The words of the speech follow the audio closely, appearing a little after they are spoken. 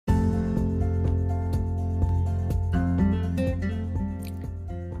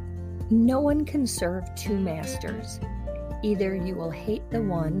No one can serve two masters. Either you will hate the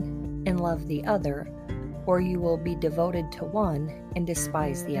one and love the other, or you will be devoted to one and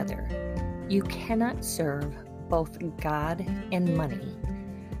despise the other. You cannot serve both God and money.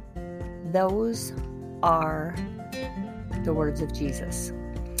 Those are the words of Jesus,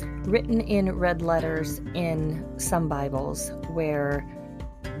 written in red letters in some Bibles, where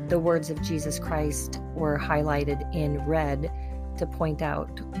the words of Jesus Christ were highlighted in red to point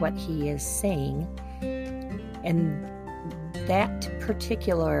out what he is saying. And that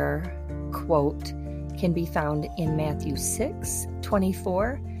particular quote can be found in Matthew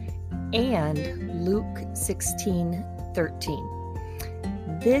 6:24 and Luke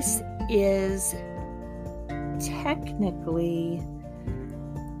 16:13. This is technically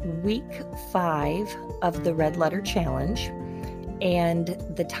week 5 of the Red Letter Challenge, and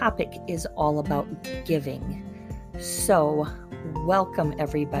the topic is all about giving. So, welcome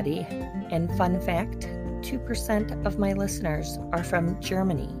everybody. And fun fact, 2% of my listeners are from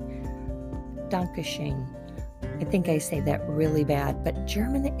Germany. Dankeschön. I think I say that really bad, but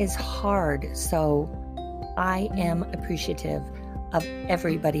German is hard, so I am appreciative of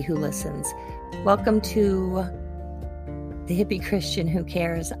everybody who listens. Welcome to the Hippie Christian Who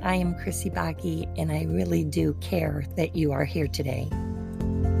Cares. I am Krissy Bakke, and I really do care that you are here today.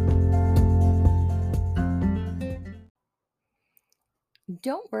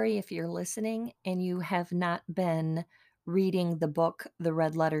 Don't worry if you're listening and you have not been reading the book, The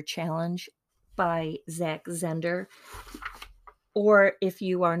Red Letter Challenge by Zach Zehnder, or if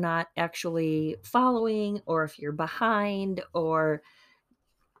you are not actually following, or if you're behind, or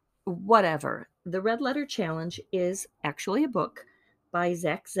whatever. The Red Letter Challenge is actually a book by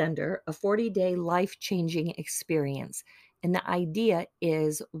Zach Zehnder, a 40-day life-changing experience. And the idea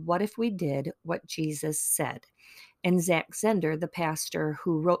is, what if we did what Jesus said? And Zach Zehnder, the pastor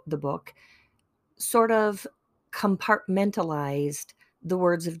who wrote the book, sort of compartmentalized the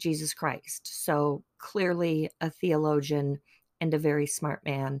words of Jesus Christ. So clearly a theologian and a very smart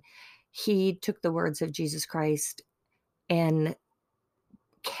man. He took the words of Jesus Christ and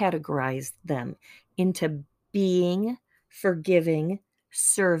categorized them into being, forgiving,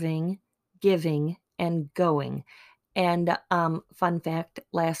 serving, giving, and going. And fun fact,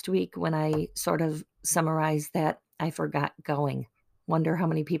 last week when I sort of summarized that, I forgot going. Wonder how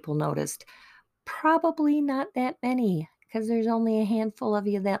many people noticed. Probably not that many, because there's only a handful of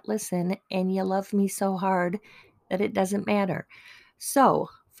you that listen, and you love me so hard that it doesn't matter. So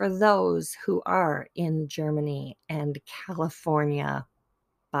for those who are in Germany and California,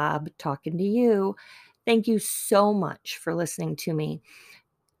 Bob, talking to you, thank you so much for listening to me.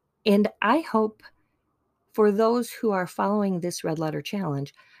 And I hope for those who are following this Red Letter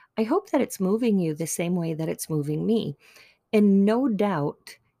Challenge, I hope that it's moving you the same way that it's moving me. And no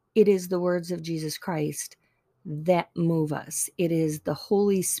doubt it is the words of Jesus Christ that move us. It is the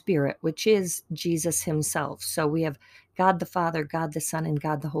Holy Spirit, which is Jesus himself. So we have God the Father, God the Son, and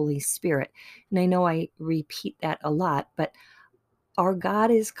God the Holy Spirit. And I know I repeat that a lot, but our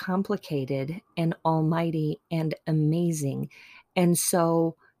God is complicated and almighty and amazing. And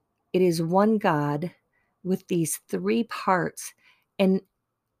so it is one God with these 3 parts. And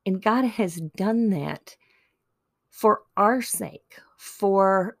God has done that for our sake,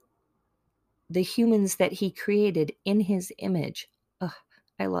 for the humans that he created in his image. Ugh,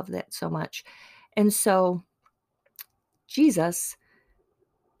 I love that so much. And so Jesus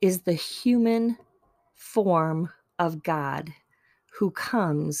is the human form of God who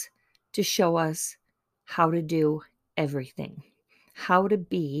comes to show us how to do everything, how to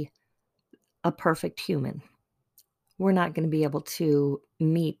be a perfect human. We're not going to be able to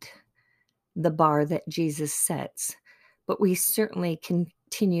meet the bar that Jesus sets, but we certainly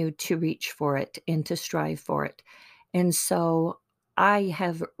continue to reach for it and to strive for it. And so I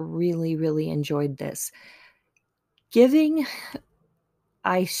have really, really enjoyed this. Giving,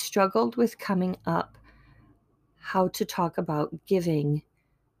 I struggled with coming up how to talk about giving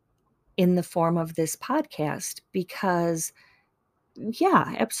in the form of this podcast, because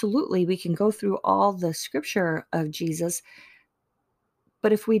yeah, absolutely, we can go through all the scripture of Jesus,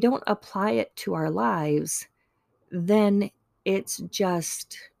 but if we don't apply it to our lives, then it's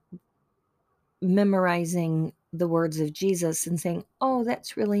just memorizing the words of Jesus and saying, oh,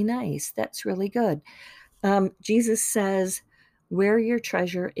 that's really nice. That's really good. Jesus says, where your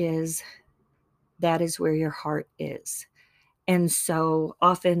treasure is, that is where your heart is. And so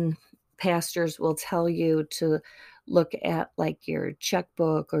often pastors will tell you to look at like your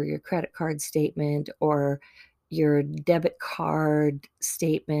checkbook or your credit card statement or your debit card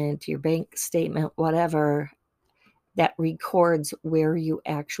statement, your bank statement, whatever. that records where you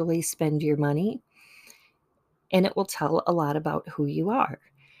actually spend your money, and it will tell a lot about who you are.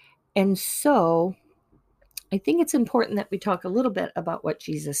 And so I think it's important that we talk a little bit about what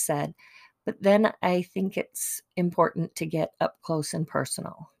Jesus said, but then I think it's important to get up close and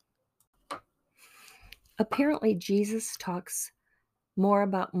personal. Apparently, Jesus talks more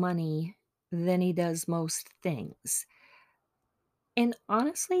about money than he does most things. And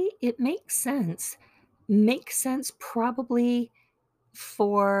honestly, it makes sense. Makes sense probably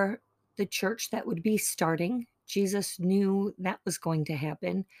for the church that would be starting. Jesus knew that was going to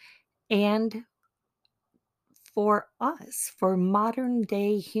happen. And for us, for modern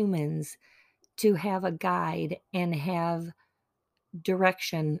day humans, to have a guide and have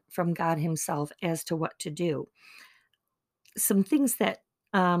direction from God Himself as to what to do. Some things that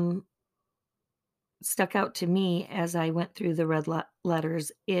stuck out to me as I went through the red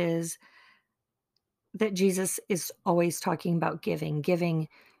letters is that Jesus is always talking about giving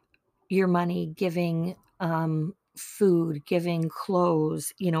your money, giving food, giving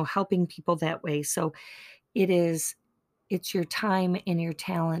clothes, helping people that way. So it's your time and your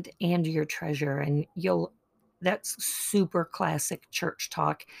talent and your treasure. And that's super classic church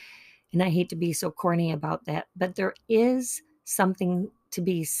talk. And I hate to be so corny about that, but there is something to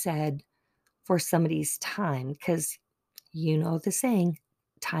be said for somebody's time, because the saying,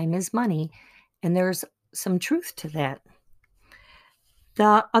 time is money. And there's some truth to that.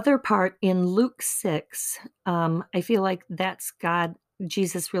 The other part in Luke 6, I feel like that's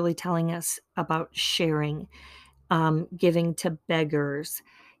Jesus really telling us about sharing, giving to beggars.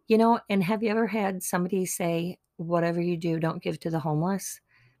 And have you ever had somebody say, whatever you do, don't give to the homeless?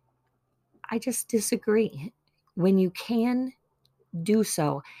 I just disagree. When you can, do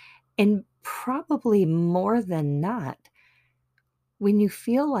so. And probably more than not, when you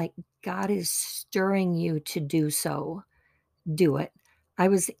feel like God is stirring you to do so, do it. I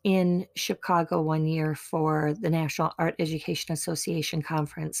was in Chicago one year for the National Art Education Association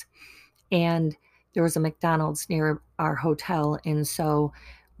conference, and there was a McDonald's near our hotel. And so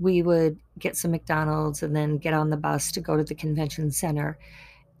we would get some McDonald's and then get on the bus to go to the convention center.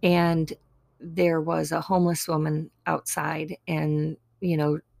 And there was a homeless woman outside and,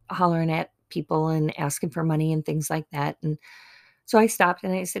 hollering at people and asking for money and things like that. And so I stopped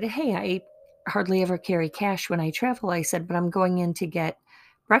and I said, hey, I hardly ever carry cash when I travel. I said, but I'm going in to get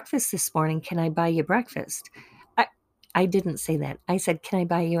breakfast this morning. Can I buy you breakfast? I, I didn't say that. I said, can I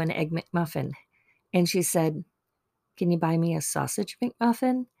buy you an egg McMuffin? And she said, can you buy me a sausage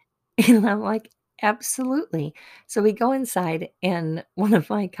McMuffin? And I'm like, absolutely. So we go inside, and one of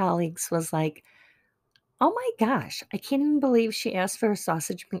my colleagues was like, oh my gosh, I can't even believe she asked for a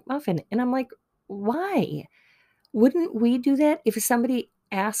sausage McMuffin. And I'm like, why? Wouldn't we do that if somebody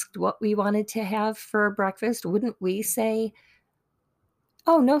asked what we wanted to have for breakfast? Wouldn't we say,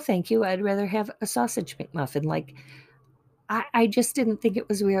 oh, no, thank you. I'd rather have a sausage McMuffin. Like, I just didn't think it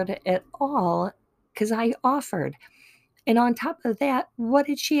was weird at all because I offered. And on top of that, what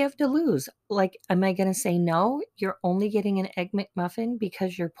did she have to lose? Like, am I going to say no? You're only getting an egg McMuffin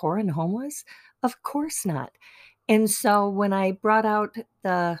because you're poor and homeless? Of course not. And so when I brought out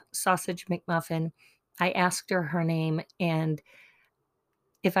the sausage McMuffin, I asked her name, and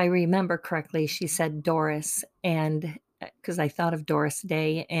if I remember correctly, she said Doris, and because I thought of Doris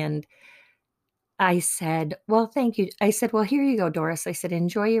Day, and I said, well, thank you. I said, well, here you go, Doris. I said,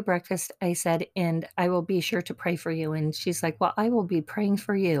 enjoy your breakfast. I said, and I will be sure to pray for you. And she's like, well, I will be praying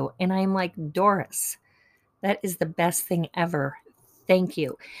for you. And I'm like, Doris, that is the best thing ever. Thank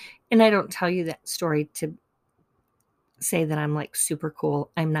you. And I don't tell you that story to say that I'm like super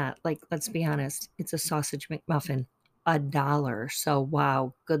cool. I'm not. Like, let's be honest. It's a sausage McMuffin, $1. So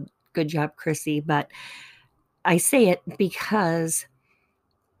wow, good job, Krissy. But I say it because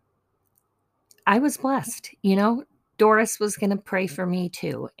I was blessed. Doris was going to pray for me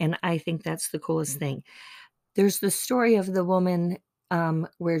too. And I think that's the coolest thing. There's the story of the woman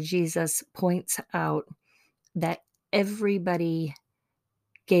where Jesus points out that everybody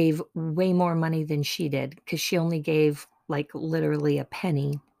gave way more money than she did because she only gave like literally a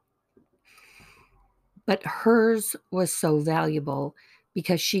penny. But hers was so valuable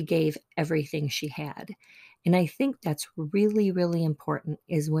because she gave everything she had. And I think that's really, really important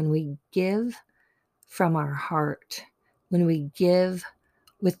is when we give from our heart, when we give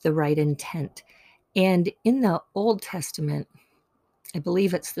with the right intent. And in the Old Testament, I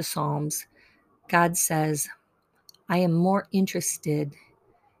believe it's the Psalms, God says, I am more interested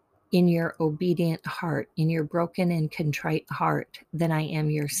in your obedient heart, in your broken and contrite heart, than I am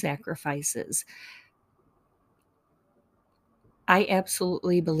your sacrifices. I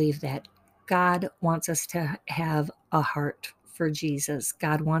absolutely believe that. God wants us to have a heart for Jesus.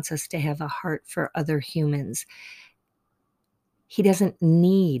 God wants us to have a heart for other humans. He doesn't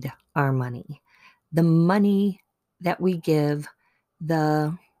need our money. The money that we give,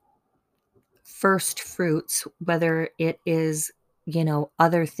 the first fruits, whether it is,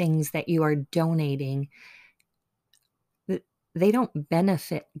 other things that you are donating, they don't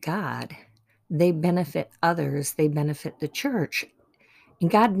benefit God. They benefit others. They benefit the church. And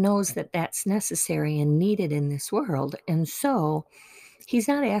God knows that that's necessary and needed in this world. And so he's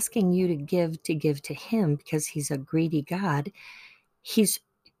not asking you to give to him because he's a greedy God. He's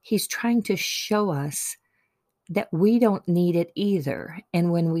trying to show us that we don't need it either.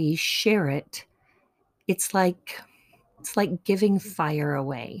 And when we share it, it's like giving fire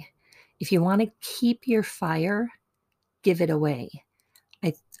away. If you want to keep your fire, give it away.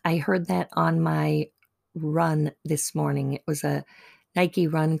 I heard that on my run this morning. It was a Nike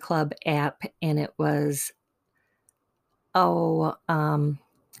Run Club app, and it was a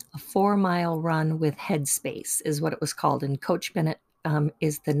 4-mile run with Headspace is what it was called. And Coach Bennett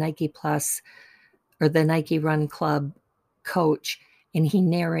is the Nike Plus or the Nike Run Club coach, and he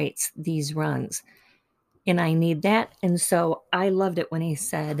narrates these runs. And I need that. And so I loved it when he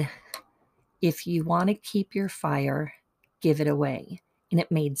said, if you want to keep your fire, give it away. And it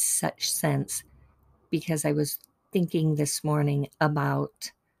made such sense because I was thinking this morning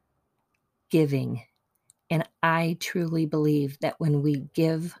about giving. And I truly believe that when we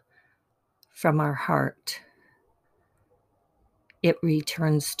give from our heart, it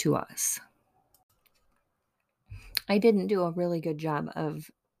returns to us. I didn't do a really good job of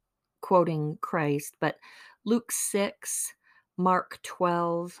quoting Christ, but Luke 6, Mark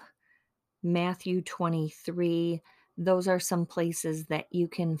 12, Matthew 23, those are some places that you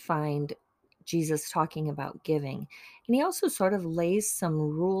can find Jesus talking about giving. And he also sort of lays some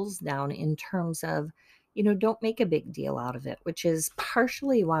rules down in terms of, don't make a big deal out of it, which is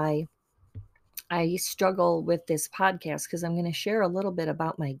partially why I struggle with this podcast, because I'm going to share a little bit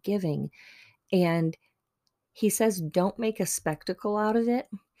about my giving. And he says, don't make a spectacle out of it.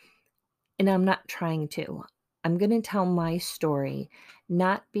 And I'm not trying to. I'm going to tell my story,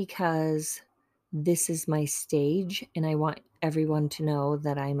 not because this is my stage and I want everyone to know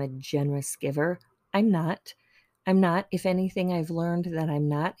that I'm a generous giver. I'm not. If anything, I've learned that I'm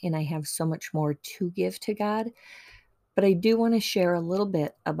not, and I have so much more to give to God. But I do want to share a little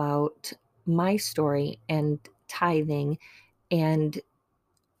bit about my story and tithing and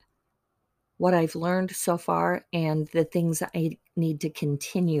what I've learned so far and the things I need to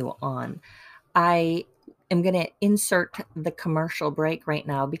continue on. I am going to insert the commercial break right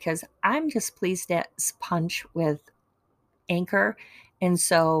now because I'm just pleased as punch with Anchor. And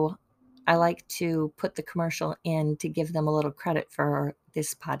so I like to put the commercial in to give them a little credit for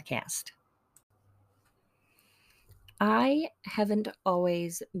this podcast. I haven't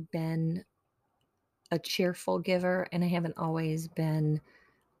always been a cheerful giver, and I haven't always been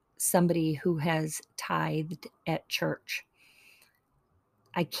somebody who has tithed at church.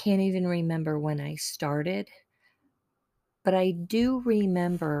 I can't even remember when I started, but I do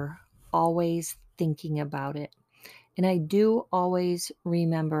remember always thinking about it. And I do always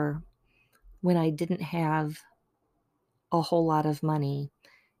remember when I didn't have a whole lot of money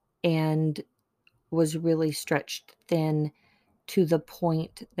and was really stretched thin to the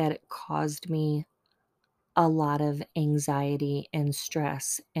point that it caused me a lot of anxiety and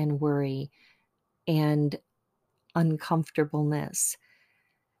stress and worry and uncomfortableness.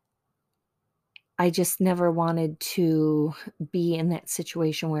 I just never wanted to be in that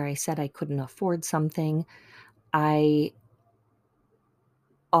situation where I said I couldn't afford something. I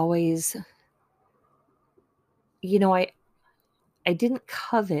always, I didn't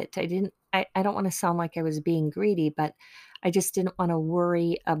covet. I don't want to sound like I was being greedy, but I just didn't want to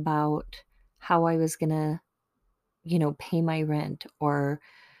worry about how I was going to, pay my rent or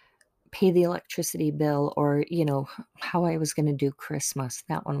pay the electricity bill or, how I was going to do Christmas.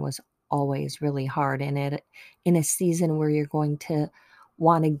 That one was always really hard. And in a season where you're going to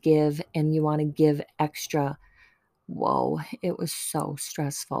want to give and you want to give extra, whoa, it was so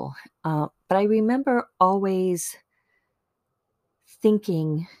stressful. But I remember always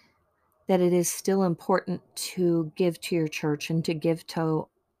thinking that it is still important to give to your church and to give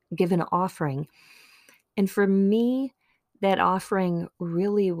an offering. And for me, that offering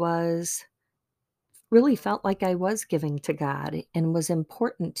really felt like I was giving to God and was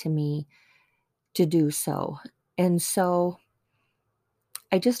important to me to do so. And so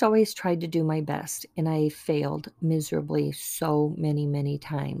I just always tried to do my best, and I failed miserably so many, many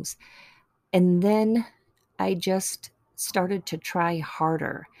times. And then I just started to try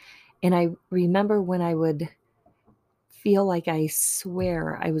harder. And I remember when I would feel like I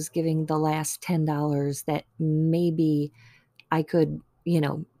swear I was giving the last $10 that maybe I could,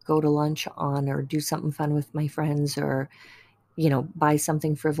 go to lunch on or do something fun with my friends or, buy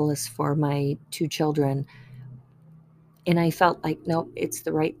something frivolous for my 2 children. And I felt like, nope, it's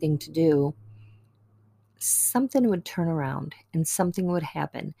the right thing to do. Something would turn around and something would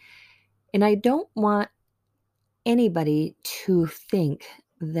happen. And I don't want anybody to think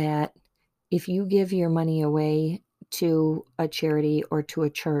that if you give your money away to a charity or to a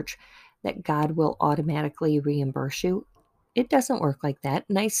church, that God will automatically reimburse you. It doesn't work like that.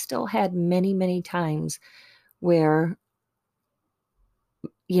 And I still had many, many times where,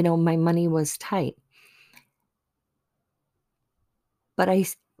 my money was tight. But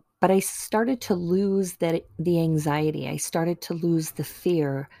I started to lose the anxiety. I started to lose the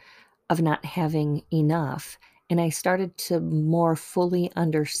fear of not having enough. And I started to more fully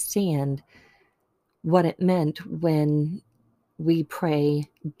understand what it meant when we pray,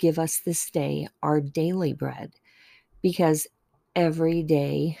 give us this day our daily bread. Because every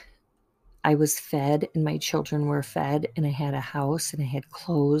day I was fed and my children were fed, and I had a house and I had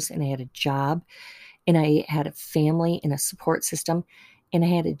clothes and I had a job and I had a family and a support system, and I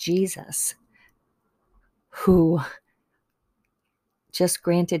had a Jesus who just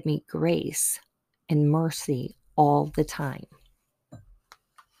granted me grace and mercy all the time.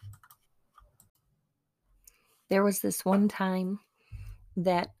 There was this one time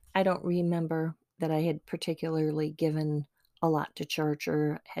that I don't remember that I had particularly given a lot to church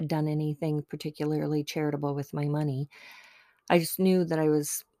or had done anything particularly charitable with my money. I just knew that I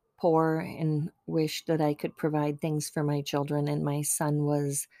was poor and wished that I could provide things for my children, and my son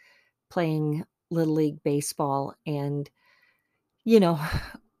was playing Little League baseball, and you know,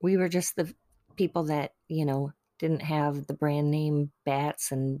 we were just the people that, didn't have the brand name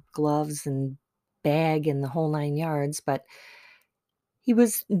bats and gloves and bag and the whole 9 yards, but he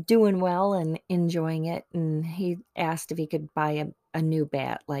was doing well and enjoying it. And he asked if he could buy a new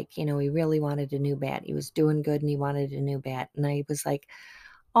bat. Like, he really wanted a new bat. He was doing good and he wanted a new bat. And I was like,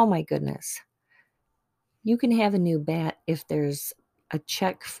 oh my goodness, you can have a new bat if there's a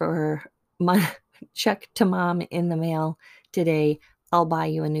check for my check to mom in the mail today. I'll buy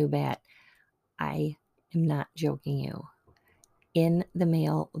you a new bat. I am not joking you. In the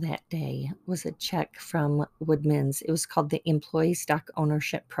mail that day was a check from Woodman's. It was called the Employee Stock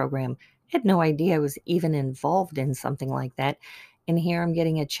Ownership Program. I had no idea I was even involved in something like that. And here I'm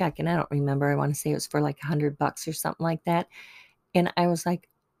getting a check, and I don't remember. I want to say it was for like $100 or something like that. And I was like,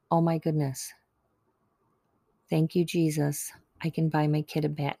 oh my goodness. Thank you, Jesus. I can buy my kid a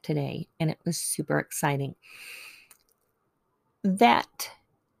bat today. And it was super exciting. That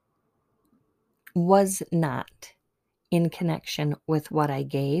was not in connection with what I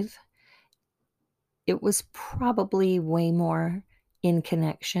gave. It was probably way more in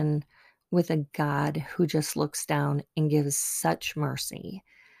connection with a God who just looks down and gives such mercy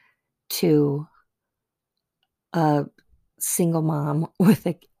to a single mom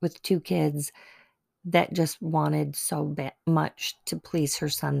with 2 kids that just wanted so much to please her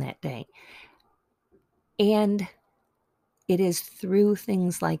son that day. And it is through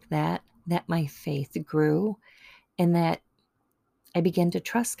things like that that my faith grew and that I began to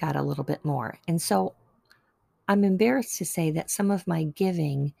trust God a little bit more. And so I'm embarrassed to say that some of my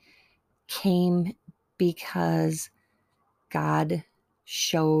giving came because God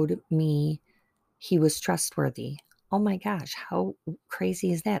showed me he was trustworthy. Oh my gosh, how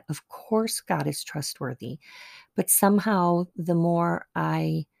crazy is that? Of course, God is trustworthy. But somehow, the more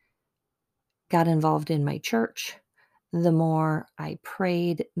I got involved in my church, the more I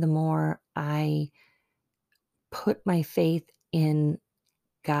prayed, the more I put my faith in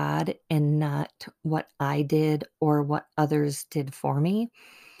God and not what I did or what others did for me,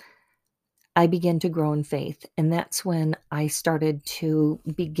 I began to grow in faith. And that's when I started to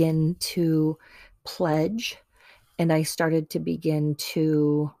begin to pledge, and I started to begin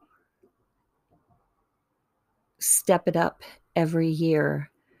to step it up every year,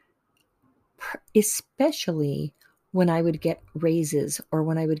 especially when I would get raises or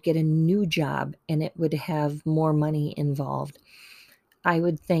when I would get a new job and it would have more money involved. I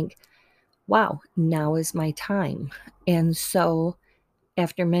would think, wow, now is my time. And so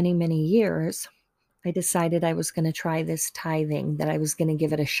after many, many years, I decided I was going to try this tithing, that I was going to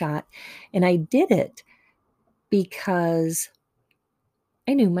give it a shot. And I did it because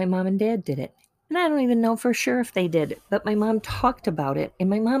I knew my mom and dad did it. And I don't even know for sure if they did, but my mom talked about it. And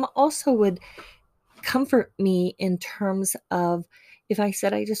my mom also would comfort me in terms of if I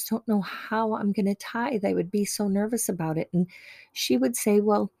said, I just don't know how I'm going to tithe, I would be so nervous about it. And she would say,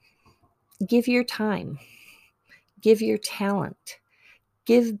 well, Give your time, give your talent,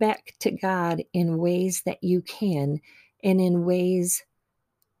 give back to God in ways that you can, and in ways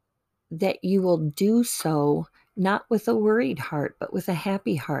that you will do so not with a worried heart, but with a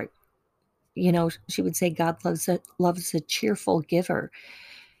happy heart. She would say God loves a cheerful giver.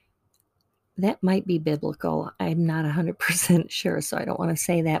 That might be biblical. I'm not 100% sure, so I don't want to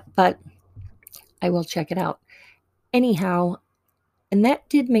say that, but I will check it out. Anyhow, and that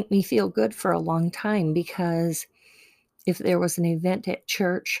did make me feel good for a long time, because if there was an event at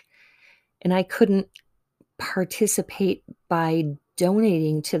church and I couldn't participate by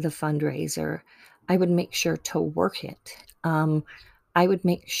donating to the fundraiser, I would make sure to work it. I would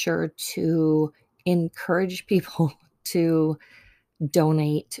make sure to encourage people to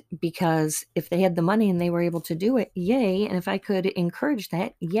donate, because if they had the money and they were able to do it, yay. And if I could encourage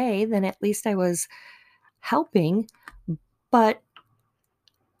that, yay, then at least I was helping. But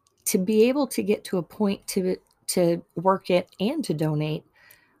to be able to get to a point to work it and to donate,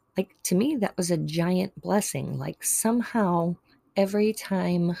 like, to me, that was a giant blessing. Like, somehow every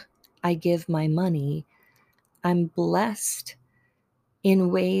time I give my money, I'm blessed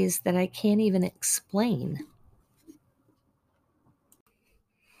in ways that I can't even explain.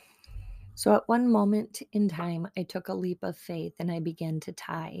 So at one moment in time, I took a leap of faith and I began to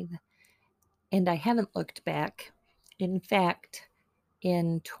tithe. And I haven't looked back. In fact,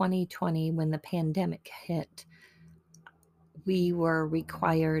 in 2020, when the pandemic hit, we were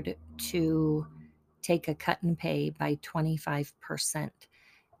required to take a cut and pay by 25%.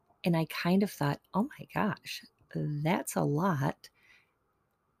 And I kind of thought, oh my gosh, that's a lot.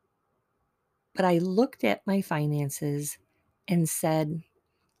 But I looked at my finances and said,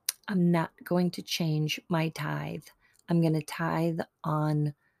 I'm not going to change my tithe. I'm going to tithe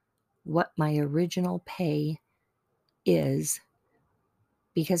on what my original pay is,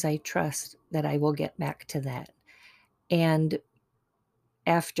 because I trust that I will get back to that. And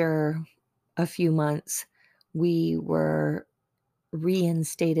after a few months, we were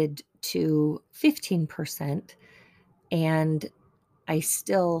reinstated to 15%. And I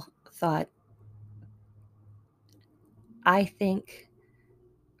still thought, I think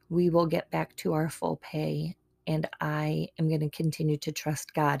we will get back to our full pay, and I am going to continue to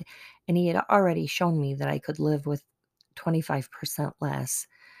trust God. And He had already shown me that I could live with 25% less.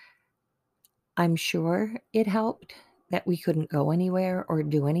 I'm sure it helped that we couldn't go anywhere or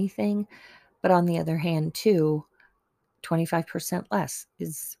do anything. But on the other hand, too, 25% less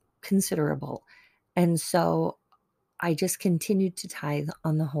is considerable. And so I just continued to tithe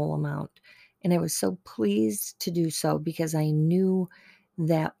on the whole amount. And I was so pleased to do so, because I knew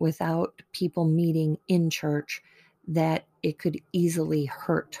that without people meeting in church, that it could easily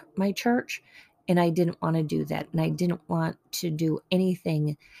hurt my church. And I didn't want to do that. And I didn't want to do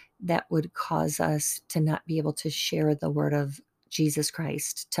anything that would cause us to not be able to share the word of Jesus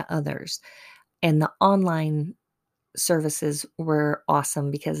Christ to others. And the online services were awesome,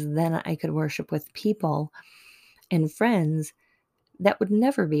 because then I could worship with people and friends that would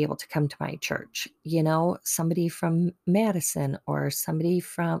never be able to come to my church. Somebody from Madison, or somebody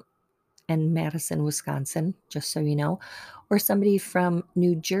from, and Madison, Wisconsin, just so you know, or somebody from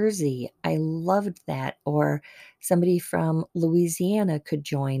New Jersey. I loved that. Or somebody from Louisiana could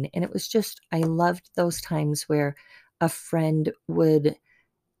join. And it was just, I loved those times where a friend would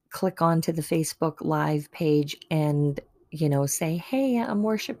click onto the Facebook Live page and, say, hey, I'm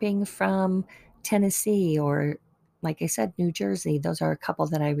worshiping from Tennessee, or, like I said, New Jersey. Those are a couple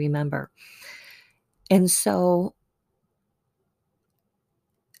that I remember. And so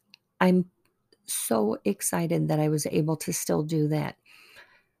I'm so excited that I was able to still do that.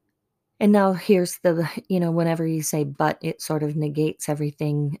 And now here's the, whenever you say but, it sort of negates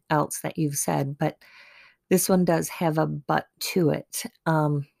everything else that you've said. But this one does have a but to it,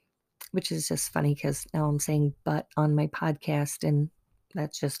 which is just funny, because now I'm saying but on my podcast. And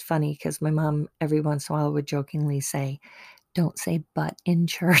that's just funny, because my mom every once in a while would jokingly say, don't say but in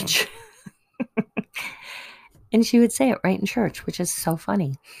church. And she would say it right in church, which is so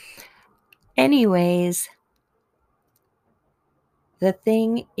funny. Anyways, the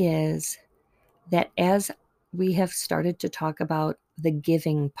thing is that as we have started to talk about the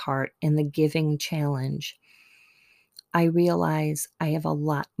giving part and the giving challenge, I realize I have a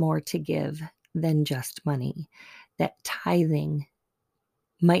lot more to give than just money, that tithing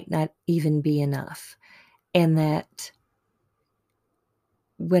might not even be enough. And that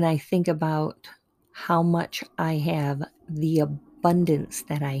when I think about how much I have, the abundance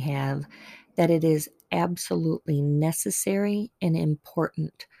that I have, that it is absolutely necessary and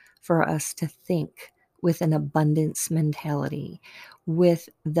important for us to think with an abundance mentality, with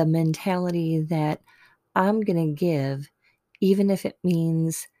the mentality that I'm going to give, even if it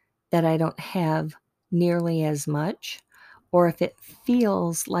means that I don't have nearly as much, or if it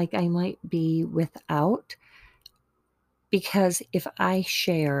feels like I might be without, because if I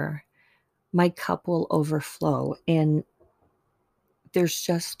share, my cup will overflow. And there's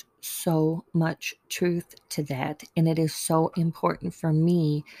just so much truth to that. And it is so important for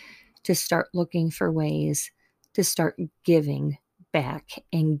me to start looking for ways to start giving back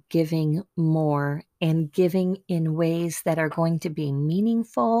and giving more and giving in ways that are going to be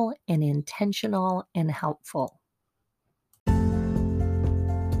meaningful and intentional and helpful.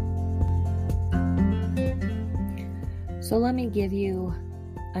 So let me give you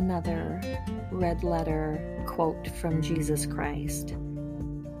another red letter quote from Jesus Christ.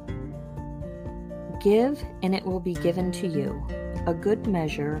 Give, and it will be given to you, a good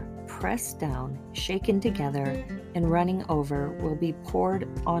measure, pressed down, shaken together, and running over will be poured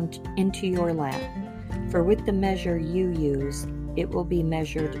into your lap. For with the measure you use, it will be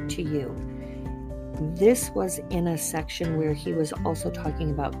measured to you. This was in a section where he was also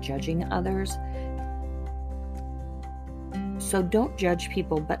talking about judging others. So don't judge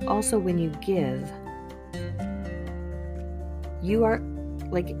people, but also when you give, you are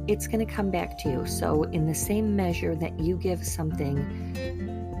like, it's going to come back to you. So in the same measure that you give something,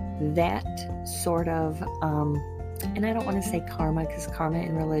 that sort of, and I don't want to say karma, because karma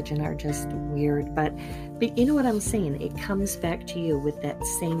and religion are just weird, but you know what I'm saying? It comes back to you with that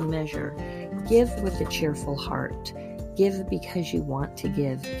same measure. Give with a cheerful heart. Give because you want to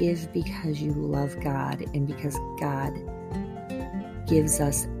give. Give because you love God and because God gives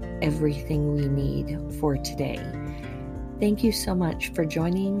us everything we need for today. Thank you so much for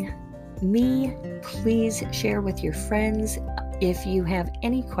joining me. Please share with your friends. If you have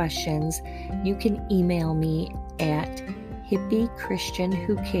any questions, you can email me at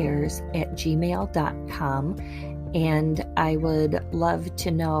hippieChristianWhoCares@gmail.com, and I would love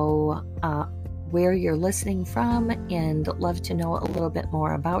to know where you're listening from and love to know a little bit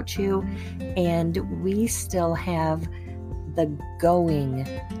more about you. And we still have the Going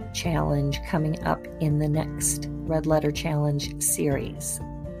Challenge coming up in the next Red Letter Challenge series.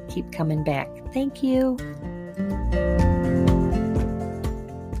 Keep coming back. Thank you.